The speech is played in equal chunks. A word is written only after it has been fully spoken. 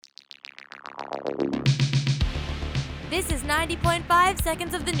This is 90.5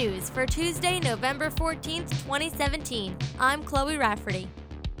 Seconds of the News for Tuesday, November 14th, 2017. I'm Chloe Rafferty.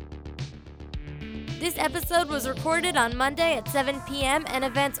 This episode was recorded on Monday at 7 p.m. and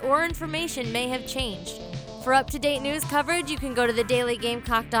events or information may have changed. For up-to-date news coverage, you can go to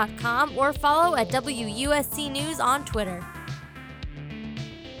thedailygamecock.com or follow at WUSC News on Twitter.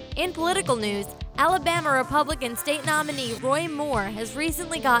 In political news, Alabama Republican state nominee Roy Moore has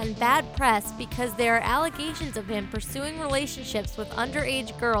recently gotten bad press because there are allegations of him pursuing relationships with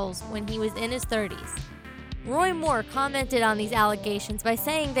underage girls when he was in his 30s. Roy Moore commented on these allegations by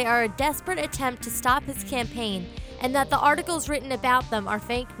saying they are a desperate attempt to stop his campaign and that the articles written about them are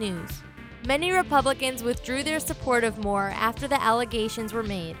fake news. Many Republicans withdrew their support of Moore after the allegations were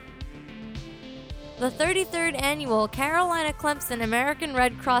made. The 33rd annual Carolina Clemson American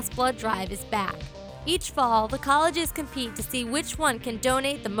Red Cross Blood Drive is back. Each fall, the colleges compete to see which one can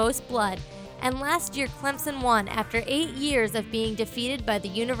donate the most blood, and last year Clemson won after 8 years of being defeated by the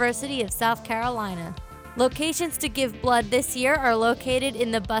University of South Carolina. Locations to give blood this year are located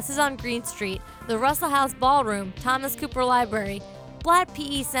in the Buses on Green Street, the Russell House Ballroom, Thomas Cooper Library, Blatt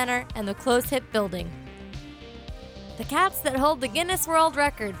PE Center, and the Close Hip Building. The cats that hold the Guinness World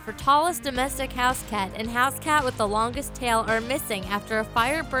Record for tallest domestic house cat and house cat with the longest tail are missing after a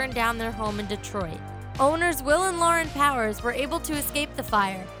fire burned down their home in Detroit. Owners Will and Lauren Powers were able to escape the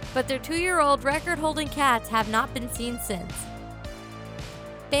fire, but their 2-year-old record-holding cats have not been seen since.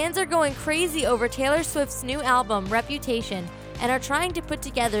 Fans are going crazy over Taylor Swift's new album, Reputation, and are trying to put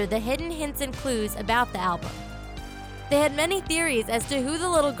together the hidden hints and clues about the album. They had many theories as to who the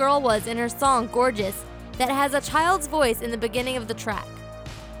little girl was in her song, Gorgeous, that has a child's voice in the beginning of the track.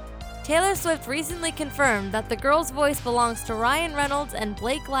 Taylor Swift recently confirmed that the girl's voice belongs to Ryan Reynolds and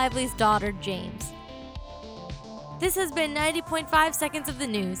Blake Lively's daughter, James. This has been 90.5 Seconds of the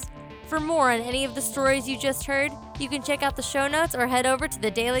News. For more on any of the stories you just heard, you can check out the show notes or head over to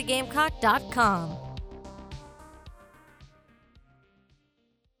thedailygamecock.com.